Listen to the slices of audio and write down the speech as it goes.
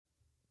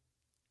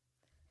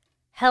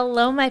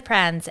Hello, my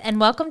friends, and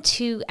welcome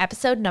to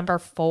episode number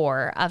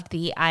 4 of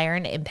the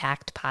Iron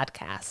Impact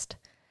podcast.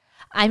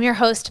 I'm your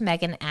host,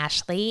 Megan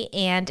Ashley,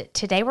 and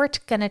today we're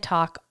going to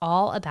talk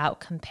all about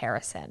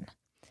comparison.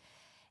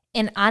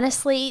 And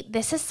honestly,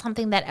 this is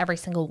something that every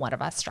single one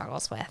of us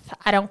struggles with.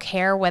 I don't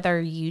care whether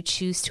you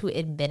choose to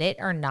admit it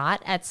or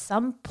not. At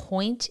some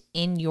point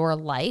in your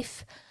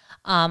life,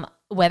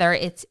 whether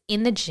it's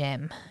in the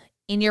gym,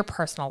 in your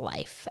personal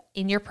life,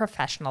 in your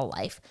professional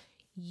life,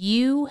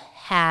 you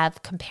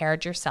have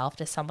compared yourself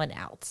to someone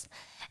else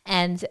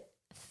and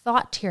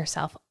thought to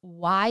yourself,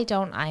 why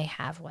don't I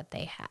have what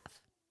they have?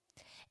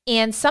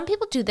 And some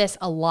people do this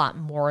a lot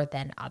more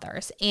than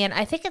others. And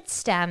I think it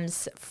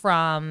stems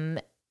from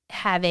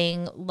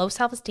having low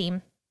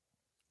self-esteem,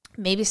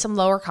 maybe some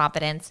lower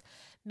confidence,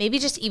 maybe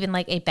just even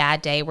like a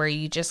bad day where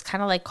you just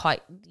kind of like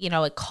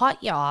it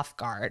caught you off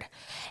guard.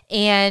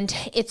 And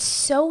it's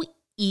so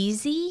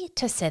easy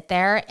to sit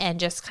there and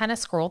just kind of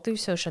scroll through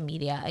social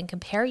media and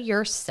compare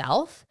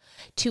yourself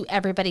to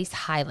everybody's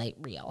highlight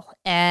reel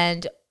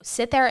and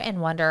sit there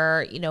and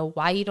wonder,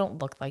 why you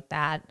don't look like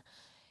that,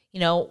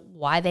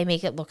 why they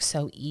make it look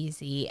so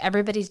easy.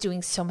 Everybody's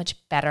doing so much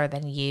better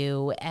than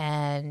you.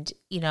 And,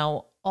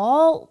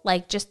 all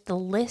like just the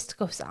list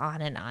goes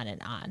on and on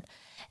and on.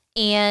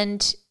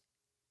 And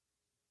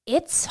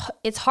it's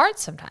hard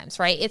sometimes,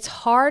 right? It's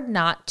hard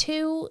not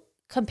to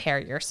compare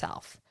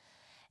yourself.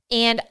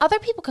 And other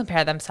people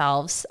compare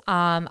themselves,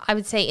 I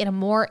would say, in a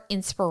more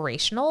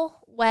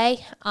inspirational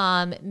way,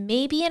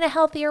 maybe in a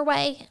healthier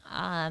way.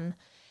 And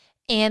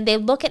they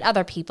look at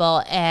other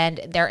people and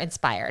they're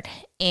inspired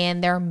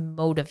and they're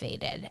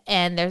motivated.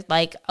 And they're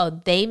like, oh,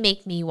 they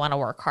make me want to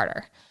work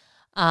harder.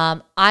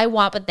 I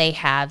want what they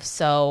have,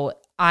 so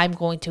I'm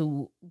going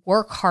to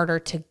work harder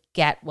to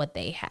get what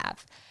they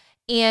have.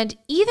 And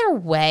either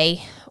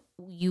way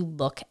you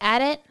look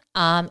at it,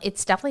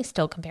 it's definitely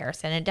still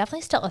comparison. It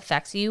definitely still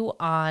affects you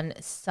on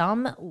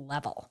some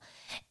level.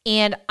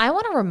 And I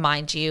want to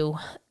remind you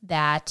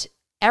that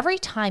every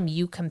time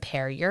you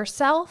compare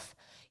yourself,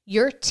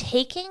 you're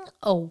taking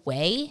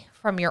away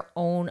from your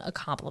own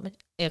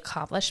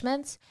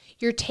accomplishments.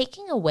 You're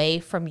taking away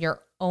from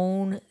your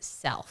own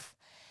self.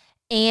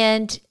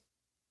 And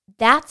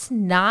that's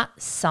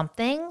not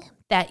something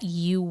that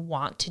you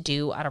want to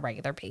do on a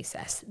regular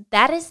basis.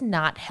 That is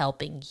not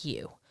helping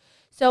you.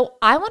 So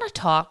I want to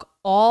talk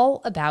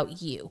all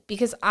about you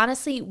because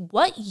honestly,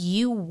 what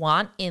you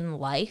want in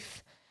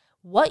life,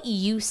 what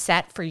you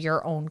set for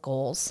your own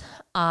goals,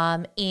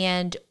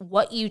 and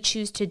what you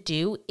choose to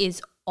do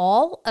is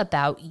all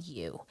about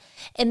you.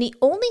 And the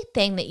only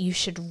thing that you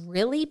should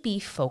really be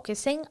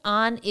focusing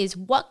on is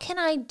what can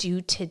I do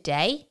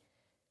today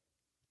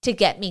to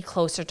get me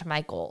closer to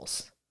my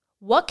goals?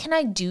 What can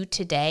I do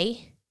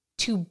today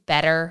to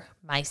better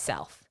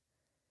myself?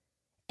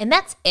 And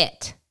that's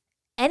it.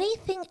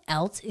 Anything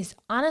else is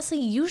honestly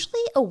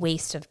usually a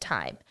waste of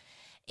time.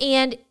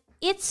 And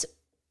it's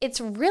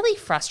really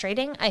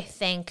frustrating, I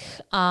think,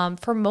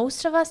 for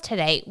most of us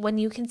today when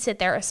you can sit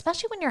there,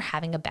 especially when you're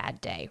having a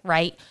bad day,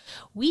 right?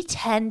 We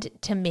tend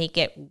to make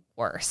it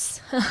worse.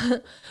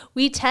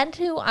 We tend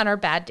to, on our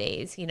bad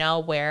days,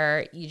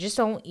 where you just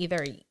don't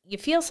you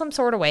feel some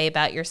sort of way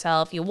about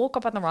yourself. You woke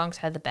up on the wrong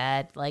side of the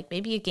bed. Like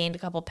maybe you gained a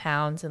couple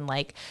pounds and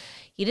like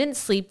you didn't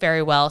sleep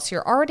very well. So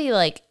you're already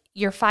like,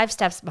 you're 5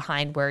 steps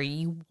behind where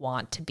you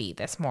want to be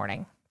this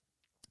morning.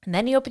 And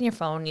then you open your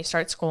phone, you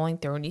start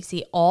scrolling through and you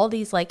see all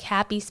these like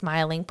happy,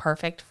 smiling,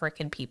 perfect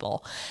freaking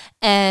people.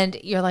 And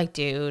you're like,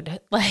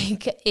 dude,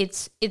 like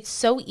it's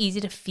so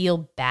easy to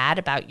feel bad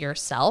about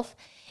yourself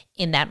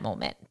in that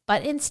moment.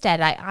 But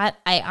instead, I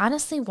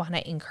honestly want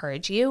to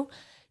encourage you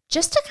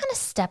just to kind of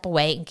step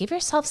away and give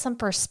yourself some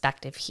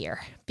perspective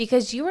here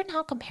because you are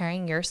now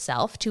comparing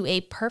yourself to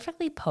a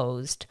perfectly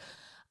posed,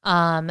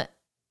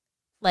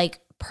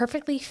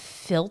 perfectly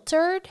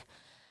filtered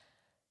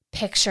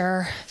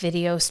picture,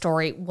 video,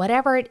 story,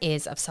 whatever it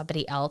is of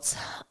somebody else.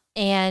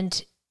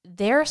 And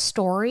their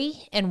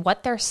story and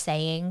what they're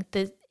saying,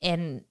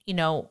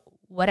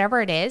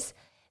 whatever it is,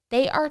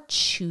 they are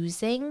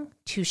choosing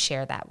to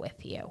share that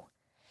with you.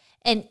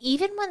 And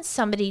even when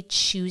somebody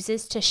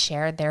chooses to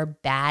share their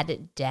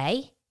bad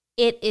day,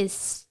 it is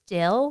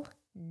still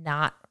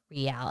not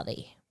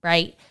reality,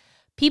 right?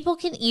 People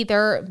can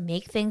either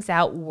make things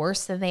out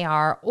worse than they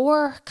are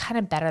or kind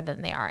of better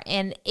than they are.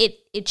 And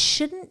it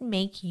shouldn't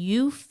make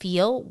you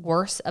feel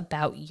worse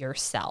about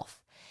yourself.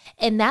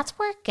 And that's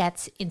where it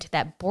gets into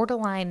that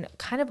borderline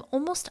kind of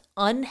almost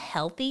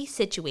unhealthy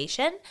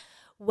situation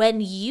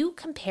when you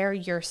compare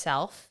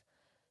yourself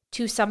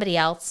to somebody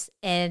else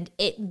and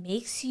it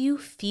makes you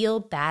feel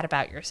bad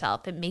about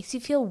yourself. It makes you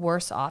feel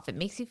worse off. It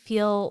makes you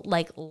feel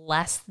like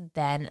less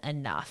than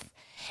enough.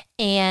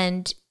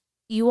 And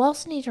you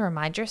also need to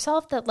remind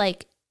yourself that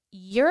like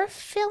you're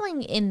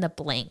filling in the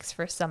blanks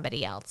for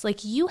somebody else.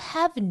 Like you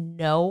have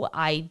no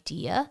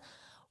idea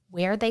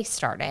where they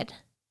started,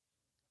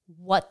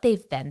 what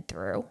they've been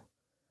through,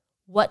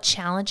 what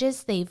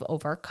challenges they've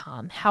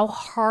overcome, how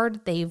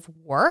hard they've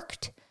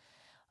worked,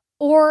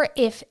 or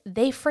if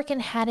they freaking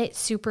had it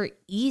super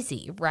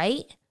easy,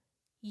 right?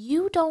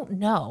 You don't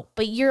know,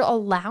 but you're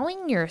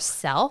allowing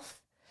yourself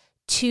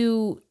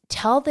to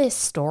tell this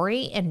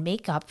story and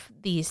make up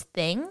these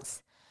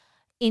things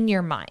in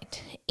your mind.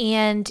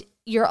 And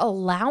you're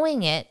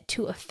allowing it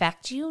to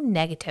affect you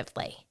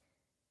negatively.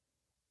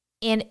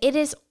 And it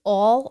is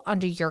all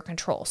under your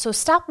control. So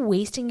stop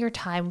wasting your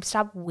time,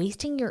 stop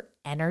wasting your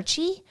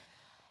energy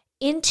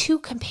into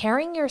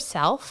comparing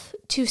yourself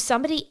to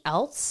somebody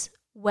else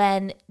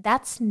when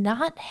that's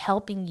not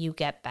helping you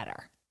get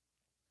better.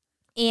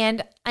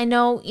 And I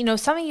know,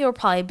 some of you are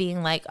probably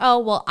being like, oh,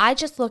 well, I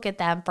just look at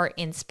them for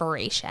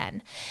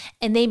inspiration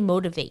and they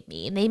motivate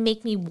me and they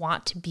make me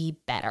want to be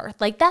better.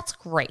 Like, that's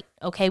great.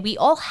 Okay. We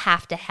all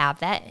have to have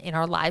that in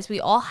our lives. We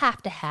all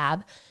have to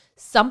have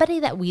somebody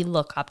that we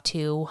look up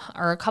to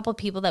or a couple of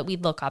people that we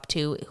look up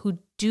to who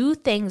do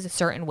things a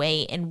certain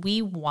way and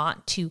we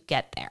want to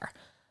get there.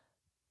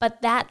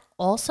 But that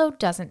also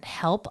doesn't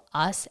help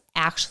us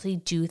actually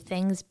do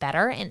things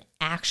better and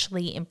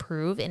actually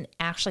improve and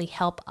actually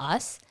help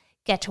us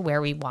get to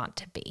where we want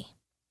to be.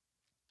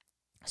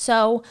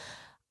 So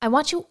I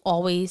want you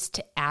always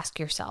to ask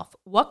yourself,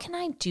 what can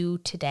I do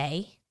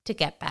today to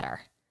get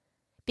better?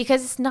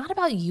 Because it's not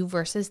about you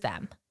versus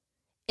them.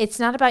 It's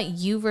not about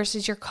you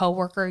versus your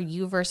coworker,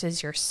 you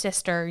versus your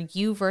sister,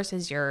 you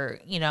versus your,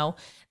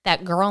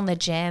 that girl in the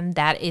gym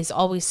that is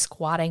always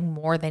squatting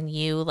more than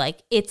you.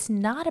 Like, it's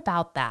not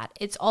about that.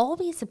 It's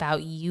always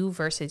about you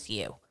versus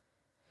you.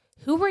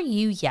 Who were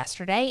you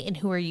yesterday and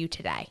who are you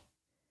today?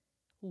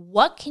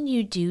 What can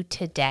you do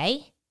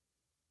today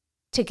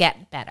to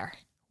get better?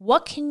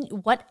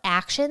 What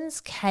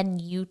actions can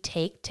you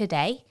take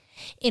today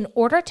in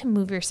order to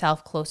move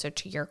yourself closer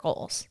to your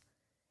goals?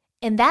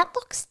 And that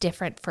looks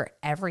different for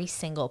every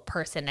single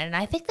person. And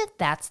I think that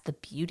that's the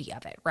beauty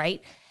of it,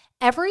 right?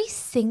 Every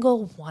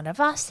single one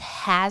of us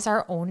has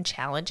our own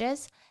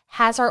challenges,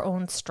 has our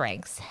own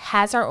strengths,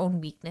 has our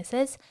own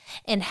weaknesses,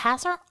 and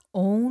has our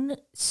own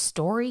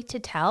story to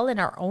tell in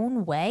our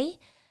own way.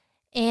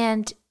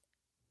 And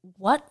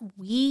what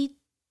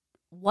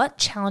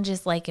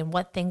challenges like and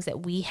what things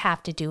that we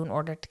have to do in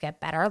order to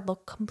get better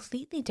look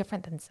completely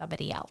different than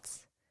somebody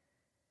else.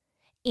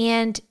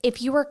 And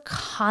if you are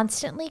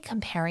constantly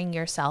comparing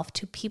yourself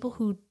to people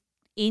who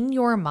in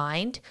your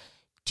mind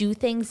do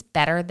things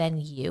better than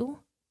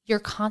you, you're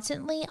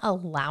constantly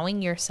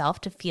allowing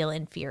yourself to feel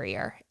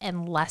inferior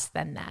and less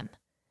than them.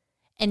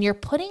 And you're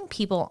putting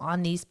people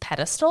on these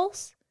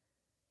pedestals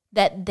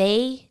that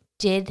they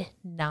did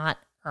not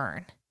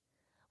earn.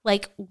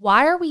 Like,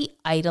 why are we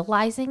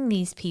idolizing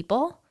these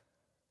people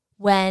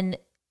when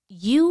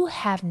you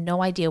have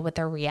no idea what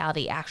their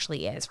reality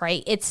actually is,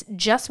 right? It's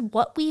just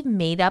what we've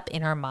made up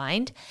in our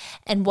mind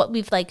and what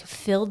we've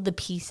filled the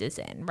pieces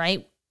in,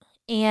 right?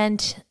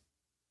 And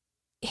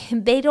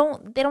they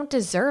don't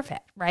deserve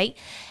it, right?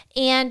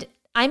 And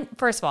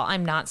first of all,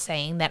 I'm not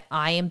saying that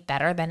I am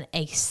better than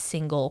a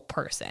single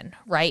person,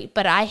 right?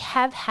 But I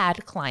have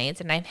had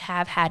clients and I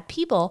have had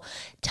people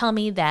tell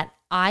me that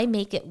I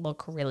make it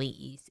look really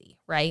easy,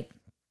 right?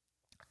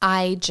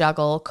 I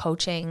juggle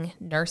coaching,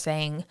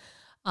 nursing,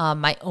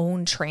 my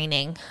own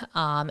training,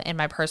 and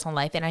my personal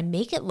life, and I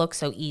make it look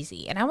so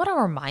easy. And I want to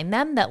remind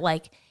them that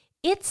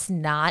it's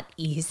not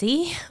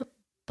easy,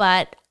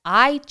 but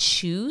I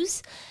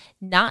choose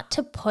not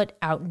to put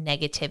out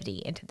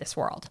negativity into this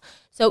world.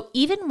 So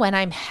even when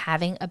I'm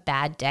having a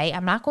bad day,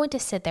 I'm not going to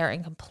sit there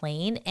and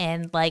complain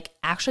and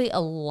actually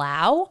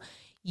allow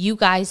you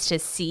guys to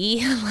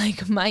see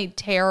my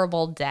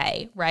terrible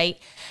day, right?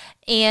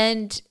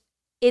 And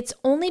it's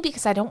only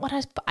because I don't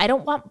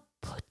want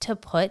to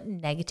put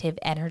negative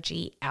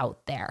energy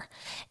out there.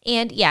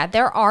 And yeah,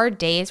 there are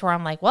days where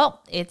I'm like,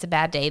 well, it's a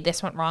bad day.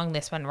 This went wrong,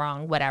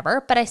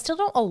 whatever. But I still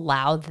don't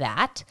allow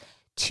that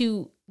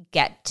to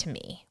get to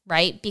me,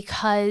 right?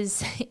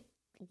 Because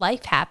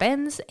life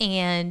happens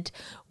and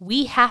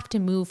we have to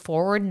move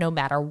forward no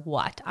matter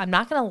what. I'm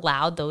not going to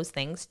allow those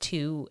things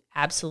to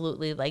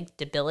absolutely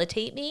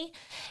debilitate me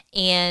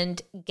and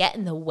get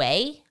in the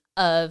way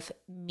of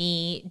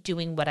me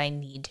doing what I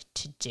need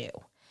to do.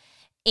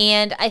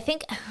 And I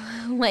think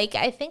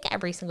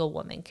every single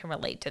woman can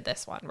relate to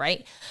this one,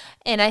 right?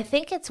 And I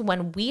think it's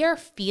when we are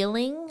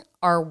feeling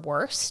our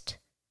worst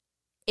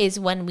is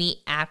when we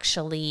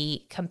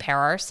actually compare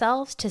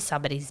ourselves to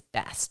somebody's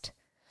best.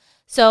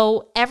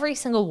 So every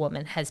single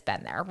woman has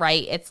been there,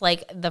 right? It's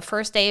like the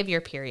first day of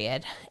your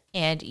period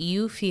and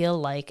you feel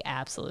like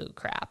absolute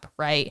crap,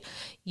 right?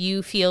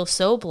 You feel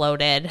so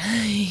bloated.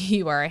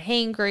 You are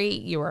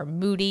hangry. You are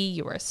moody.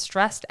 You are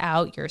stressed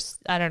out.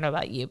 I don't know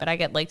about you, but I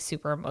get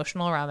super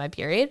emotional around my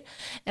period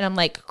and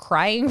I'm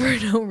crying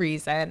for no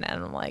reason.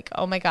 And I'm like,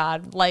 oh my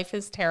God, life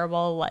is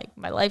terrible.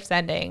 My life's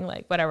ending,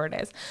 whatever it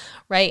is,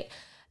 right?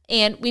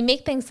 And we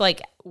make things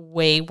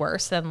way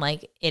worse than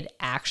it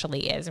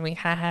actually is. And we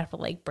kind of have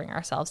to bring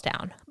ourselves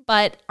down.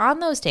 But on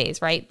those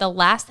days, right, the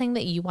last thing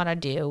that you want to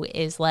do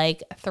is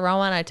throw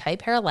on a tight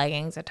pair of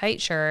leggings, a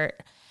tight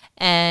shirt,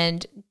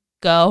 and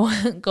go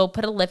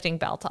put a lifting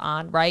belt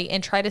on, right?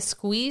 And try to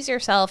squeeze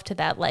yourself to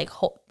that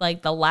hole,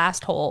 the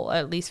last hole,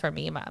 at least for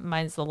me,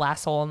 mine's the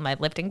last hole in my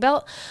lifting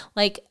belt.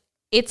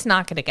 it's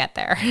not going to get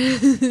there.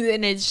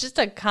 And it's just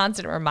a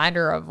constant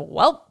reminder of,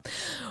 well,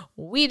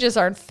 we just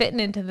aren't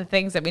fitting into the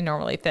things that we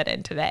normally fit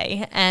in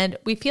today. And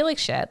we feel like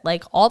shit,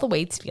 like all the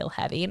weights feel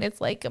heavy. And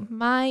it's like,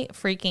 my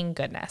freaking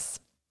goodness.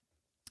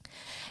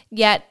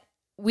 Yet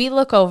we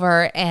look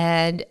over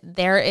and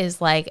there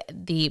is like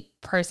the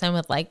person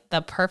with like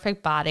the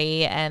perfect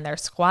body and they're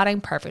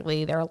squatting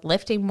perfectly. They're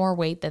lifting more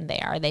weight than they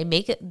are. They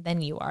make it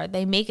than you are.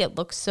 They make it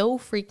look so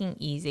freaking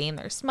easy and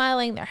they're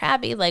smiling, they're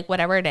happy, like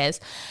whatever it is.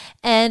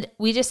 And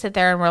we just sit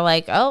there and we're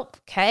like, oh,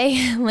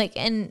 okay. Like,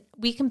 and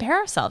we compare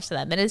ourselves to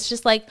them. And it's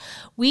just like,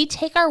 we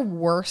take our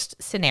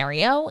worst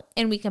scenario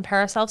and we compare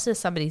ourselves to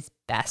somebody's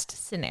best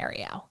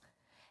scenario.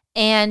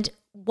 And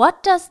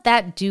what does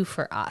that do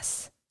for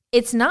us?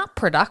 It's not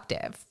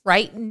productive,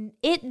 right?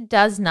 It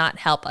does not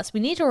help us. We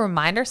need to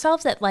remind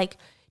ourselves that, like,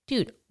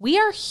 dude, we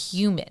are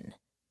human.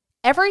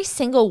 Every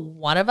single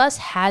one of us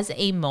has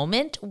a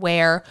moment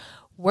where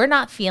we're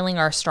not feeling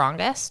our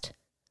strongest.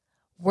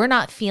 We're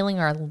not feeling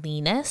our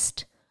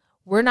leanest.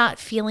 We're not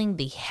feeling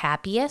the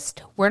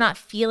happiest. We're not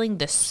feeling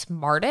the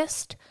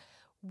smartest.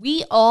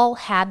 We all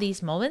have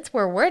these moments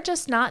where we're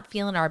just not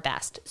feeling our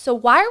best. So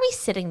why are we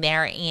sitting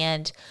there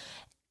and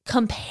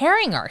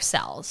comparing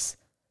ourselves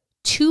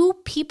to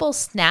people's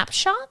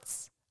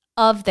snapshots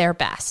of their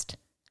best?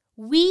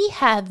 We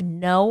have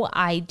no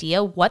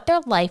idea what their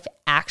life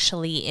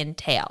actually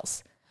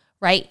entails,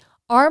 right?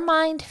 Our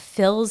mind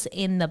fills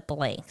in the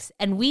blanks,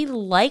 and we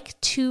like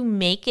to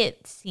make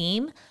it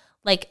seem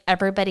like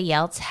everybody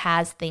else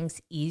has things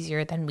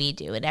easier than we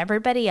do, and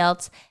everybody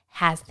else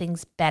has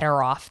things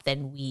better off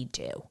than we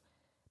do.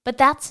 But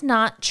that's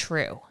not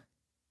true.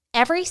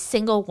 Every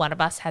single one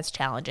of us has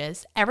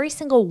challenges. Every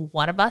single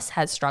one of us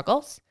has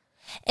struggles.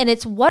 And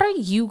it's, what are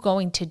you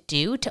going to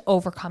do to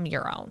overcome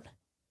your own?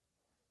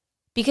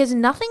 Because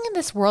nothing in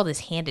this world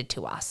is handed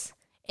to us.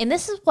 And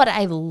this is what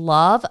I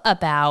love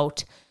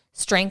about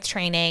strength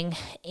training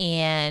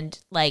and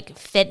like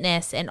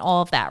fitness and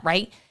all of that,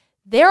 right?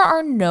 There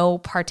are no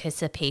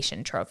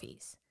participation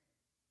trophies.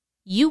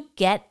 You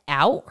get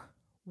out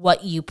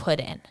what you put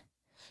in.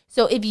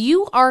 So if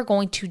you are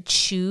going to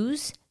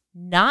choose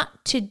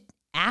not to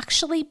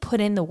actually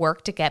put in the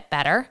work to get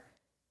better,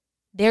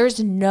 there's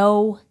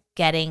no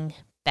getting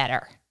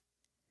better.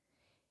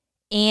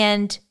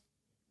 And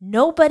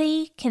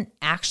nobody can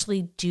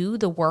actually do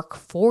the work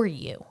for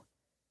you.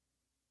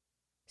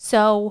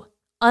 So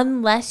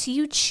unless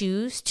you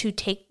choose to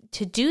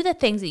do the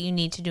things that you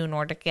need to do in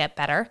order to get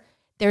better,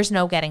 there's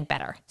no getting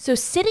better. So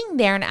sitting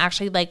there and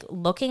actually like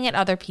looking at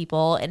other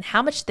people and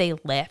how much they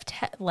lift,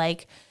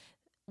 like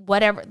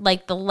whatever,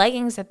 like the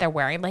leggings that they're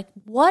wearing, like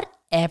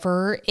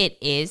whatever it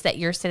is that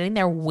you're sitting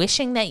there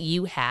wishing that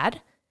you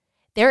had,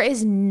 there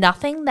is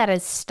nothing that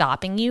is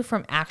stopping you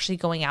from actually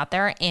going out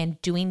there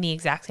and doing the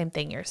exact same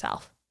thing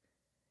yourself.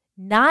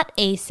 Not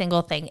a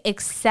single thing,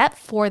 except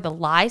for the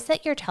lies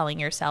that you're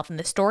telling yourself and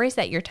the stories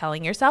that you're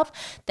telling yourself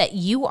that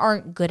you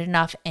aren't good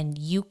enough and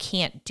you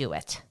can't do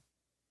it.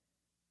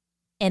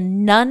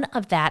 And none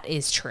of that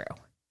is true.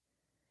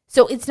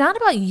 So it's not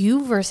about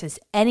you versus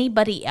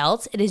anybody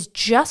else. It is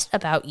just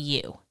about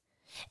you.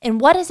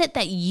 And what is it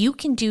that you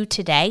can do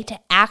today to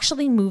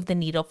actually move the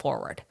needle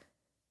forward?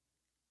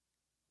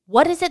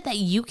 What is it that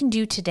you can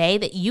do today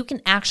that you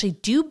can actually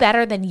do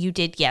better than you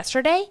did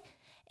yesterday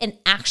and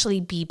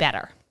actually be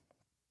better?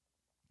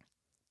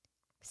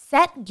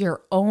 Set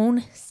your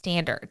own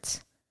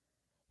standards.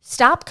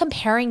 Stop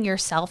comparing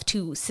yourself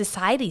to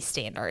society's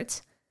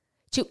standards,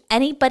 to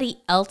anybody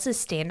else's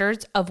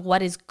standards of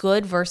what is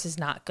good versus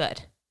not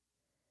good.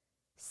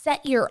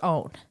 Set your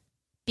own,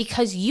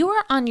 because you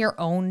are on your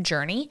own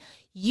journey.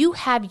 You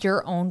have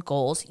your own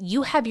goals.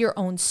 You have your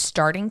own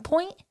starting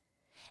point.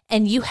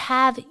 And you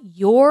have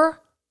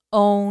your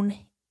own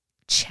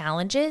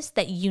challenges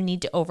that you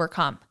need to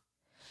overcome.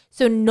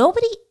 So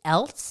nobody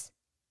else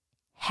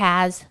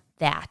has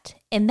that.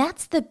 And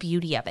that's the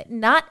beauty of it.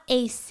 Not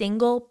a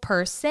single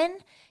person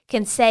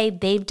can say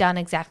they've done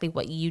exactly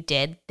what you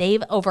did.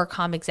 They've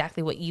overcome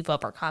exactly what you've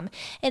overcome.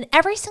 And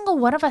every single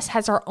one of us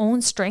has our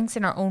own strengths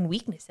and our own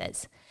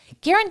weaknesses.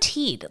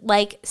 Guaranteed.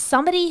 Like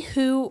somebody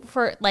who,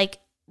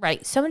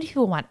 right, so many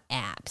people want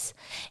abs.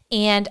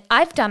 And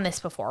I've done this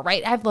before,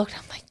 right? I've looked,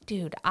 I'm like,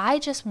 dude, I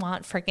just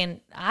want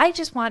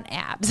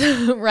abs,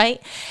 right?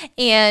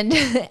 And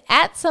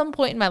at some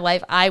point in my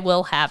life, I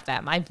will have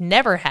them. I've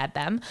never had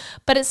them,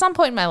 but at some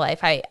point in my life,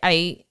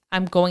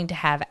 I'm going to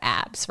have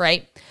abs,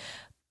 right?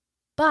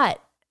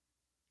 But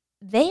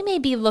they may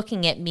be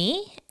looking at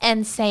me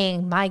and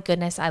saying, my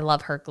goodness, I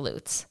love her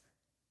glutes,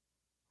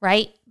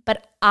 right?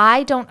 But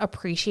I don't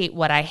appreciate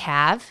what I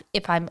have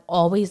if I'm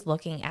always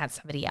looking at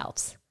somebody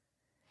else.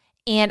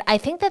 And I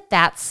think that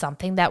that's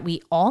something that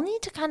we all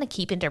need to kind of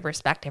keep into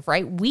perspective,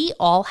 right? We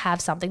all have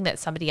something that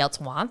somebody else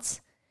wants,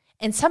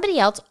 and somebody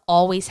else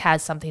always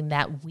has something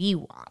that we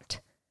want.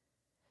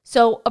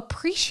 So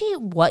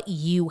appreciate what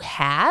you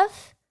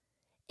have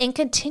and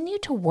continue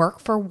to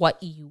work for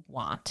what you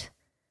want.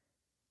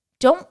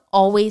 Don't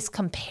always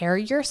compare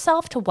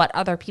yourself to what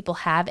other people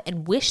have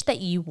and wish that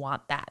you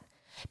want that.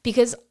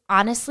 Because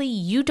honestly,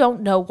 you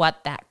don't know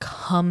what that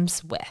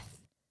comes with.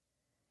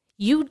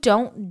 You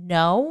don't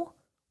know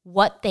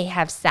what they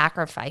have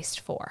sacrificed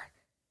for.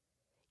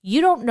 You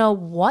don't know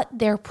what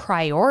their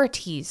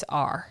priorities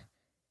are.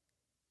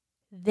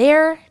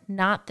 They're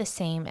not the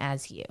same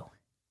as you.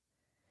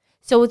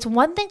 So it's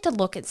one thing to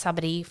look at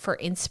somebody for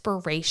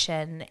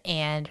inspiration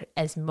and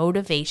as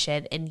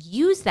motivation and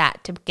use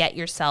that to get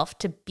yourself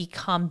to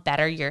become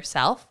better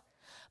yourself.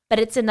 But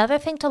it's another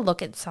thing to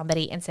look at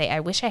somebody and say, I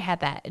wish I had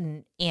that,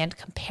 and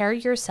compare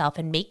yourself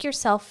and make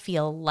yourself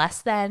feel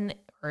less than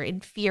or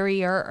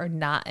inferior or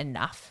not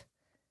enough.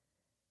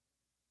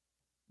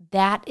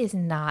 That is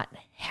not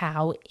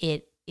how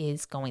it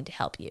is going to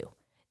help you.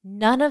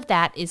 None of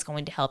that is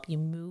going to help you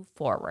move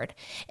forward.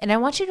 And I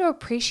want you to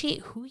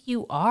appreciate who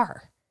you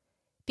are.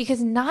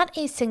 Because not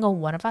a single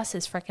one of us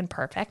is freaking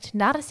perfect.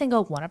 Not a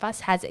single one of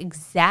us has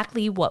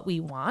exactly what we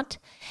want.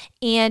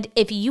 And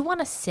if you want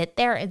to sit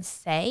there and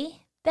say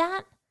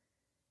that,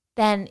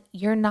 then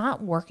you're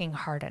not working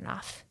hard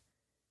enough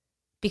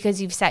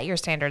because you've set your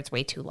standards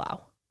way too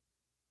low.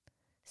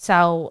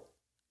 So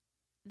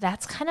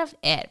that's kind of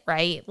it,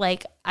 right?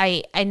 Like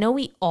I know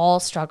we all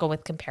struggle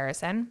with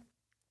comparison,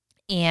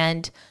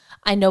 and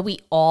I know we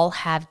all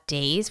have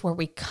days where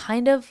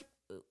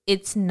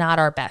it's not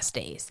our best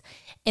days.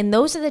 And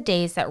those are the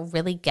days that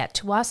really get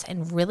to us,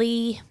 and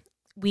really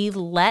we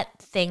let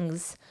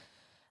things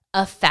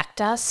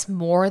affect us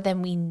more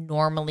than we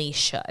normally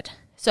should.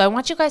 So I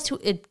want you guys to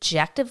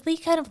objectively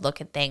kind of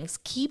look at things,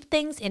 keep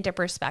things into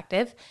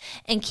perspective,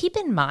 and keep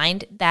in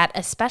mind that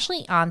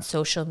especially on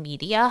social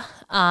media,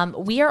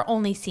 we are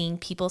only seeing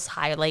people's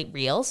highlight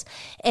reels.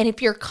 And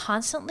if you're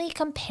constantly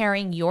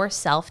comparing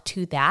yourself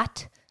to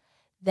that,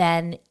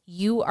 then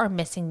you are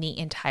missing the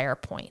entire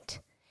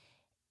point.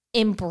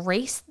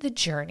 Embrace the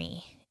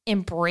journey,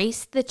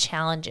 embrace the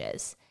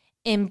challenges,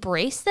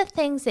 embrace the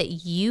things that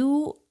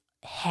you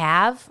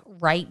have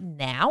right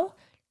now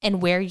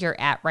and where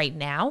you're at right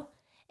now,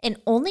 and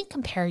only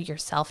compare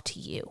yourself to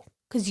you.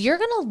 Because you're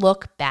going to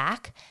look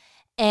back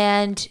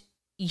and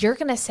you're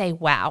going to say,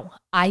 wow,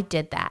 I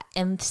did that,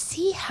 and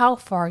see how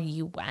far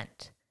you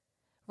went,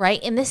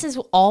 right? And this is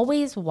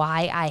always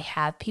why I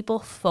have people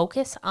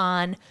focus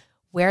on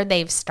where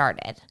they've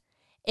started.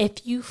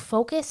 If you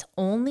focus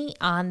only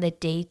on the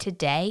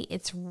day-to-day,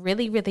 it's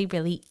really, really,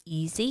 really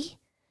easy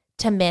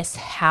to miss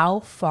how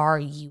far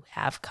you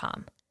have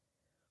come.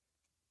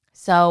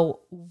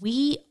 So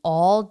we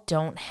all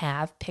don't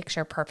have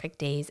picture-perfect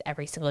days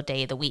every single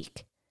day of the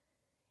week.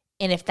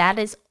 And if that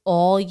is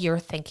all you're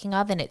thinking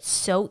of, and it's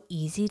so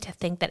easy to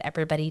think that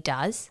everybody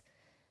does,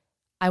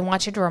 I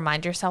want you to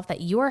remind yourself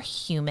that you are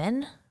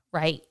human,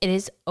 right? It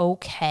is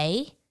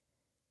okay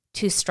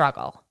to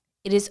struggle.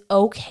 It is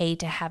okay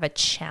to have a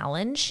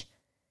challenge,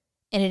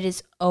 and it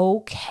is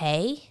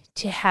okay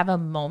to have a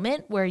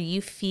moment where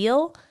you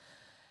feel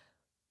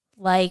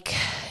like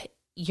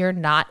you're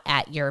not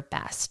at your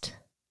best.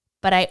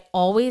 But I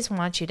always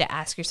want you to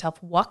ask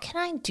yourself, what can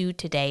I do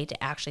today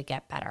to actually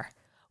get better?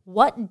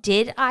 What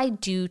did I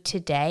do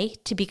today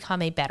to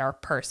become a better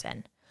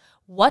person?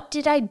 What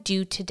did I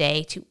do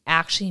today to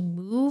actually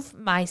move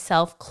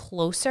myself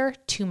closer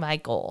to my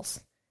goals?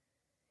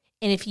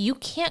 And if you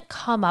can't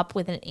come up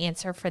with an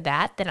answer for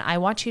that, then I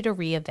want you to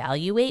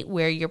reevaluate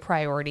where your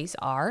priorities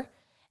are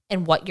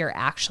and what you're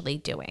actually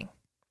doing.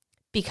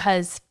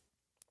 Because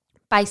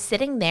by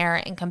sitting there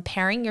and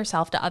comparing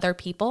yourself to other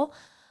people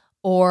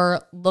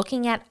or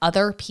looking at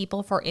other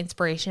people for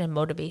inspiration and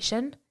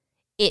motivation,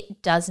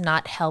 it does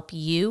not help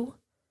you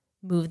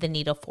move the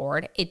needle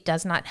forward. It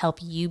does not help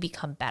you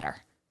become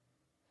better.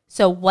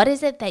 So what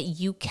is it that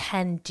you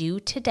can do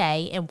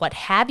today, and what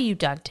have you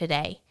done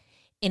today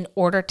in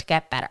order to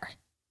get better?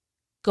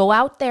 Go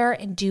out there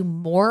and do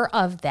more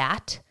of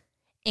that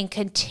and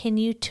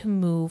continue to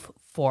move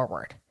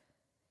forward.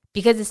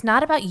 Because it's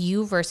not about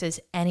you versus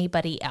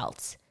anybody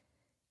else.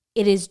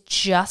 It is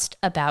just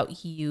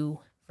about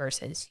you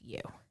versus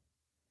you.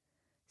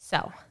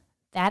 So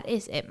that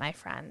is it, my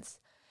friends.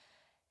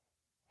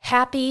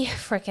 Happy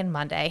freaking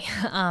Monday.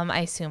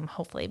 I assume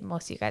hopefully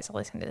most of you guys are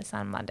listening to this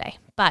on Monday,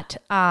 but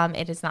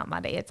it is not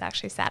Monday. It's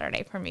actually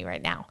Saturday for me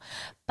right now.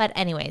 But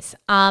anyways,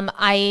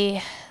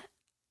 I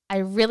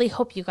really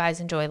hope you guys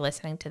enjoy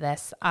listening to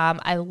this.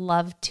 I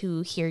love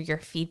to hear your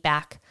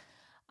feedback,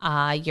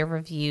 your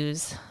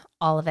reviews,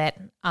 all of it.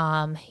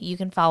 You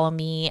can follow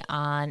me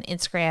on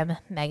Instagram,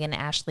 Megan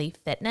Ashley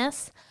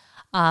Fitness.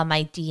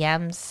 My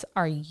DMs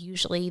are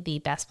usually the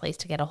best place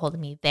to get a hold of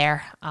me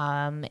there.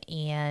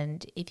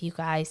 And if you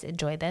guys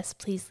enjoy this,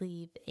 please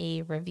leave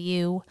a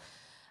review,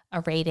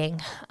 a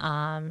rating,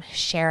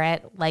 share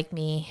it, like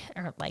me.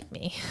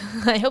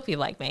 I hope you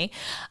like me.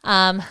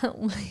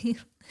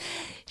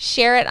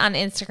 Share it on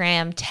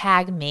Instagram,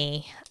 tag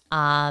me.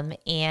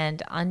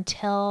 And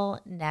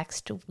until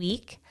next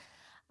week,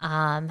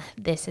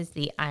 this is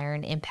the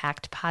Iron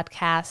Impact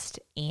Podcast,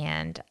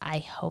 and I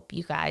hope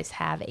you guys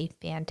have a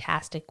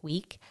fantastic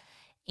week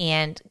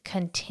and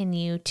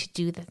continue to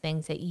do the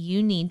things that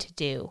you need to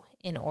do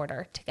in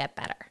order to get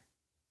better.